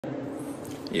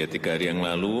Ya, 3 hari yang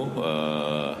lalu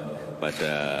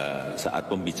pada saat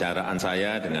pembicaraan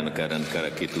saya dengan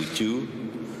negara-negara G7,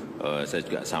 saya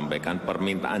juga sampaikan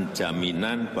permintaan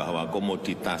jaminan bahwa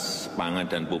komoditas pangan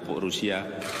dan pupuk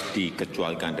Rusia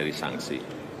dikecualikan dari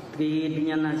sanksi. При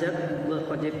Дня назад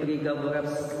в ходе переговоров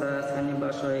с страной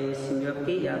большой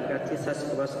семерки я обратился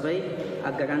с просьбой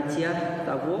о гарантиях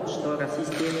того, что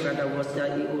российские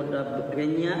продовольствия и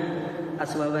удобрения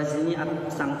освобождены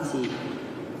от санкций.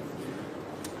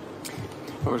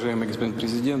 Уважаемый господин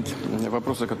президент,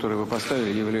 вопросы, которые вы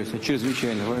поставили, являются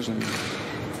чрезвычайно важными.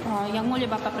 Yang mulia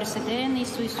Bapak Presiden,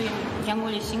 isu-isu yang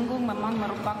mulia singgung memang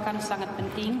merupakan sangat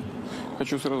penting.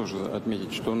 Хочу сразу же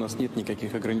отметить, что у нас нет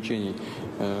никаких ограничений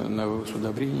на вывоз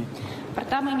удобрений.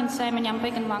 Pertama ingin saya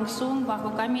menyampaikan langsung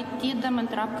bahwa kami tidak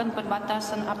menerapkan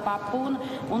perbatasan apapun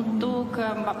untuk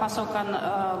pasokan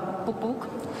pupuk.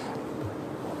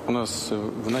 У нас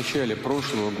в начале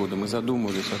прошлого года мы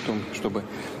задумывались о том, чтобы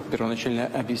первоначально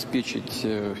обеспечить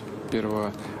в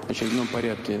первоочередном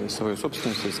порядке свое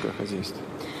собственное сельское хозяйство.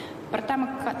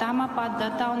 Pertama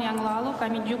pada tahun yang lalu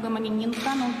kami juga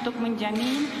menginginkan untuk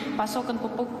menjamin pasokan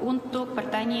pupuk untuk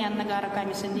pertanian negara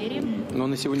kami sendiri. Но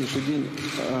на сегодняшний день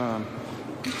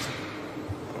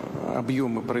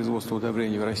объемы производства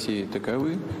удобрений в России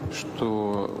таковы,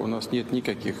 что у нас нет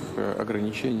никаких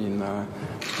ограничений на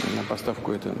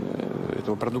поставку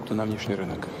этого продукта на внешний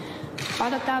рынок.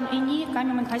 Pada tahun ini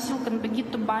kami menghasilkan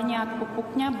begitu banyak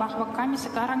pupuknya bahwa kami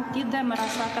sekarang tidak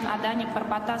merasakan adanya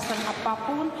perbatasan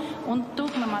apapun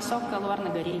untuk memasok ke luar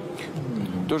negeri.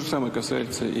 То же самое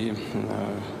касается и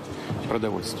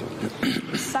продовольствия.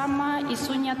 Sama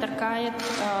isunya terkait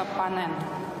panen.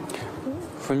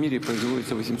 В мире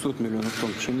производится 800 миллионов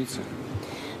тонн пшеницы.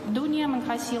 Dunia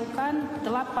menghasilkan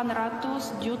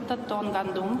 800 juta ton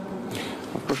gandum.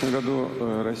 В прошлом году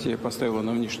Россия поставила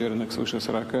на внешний рынок свыше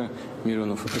 40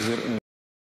 миллионов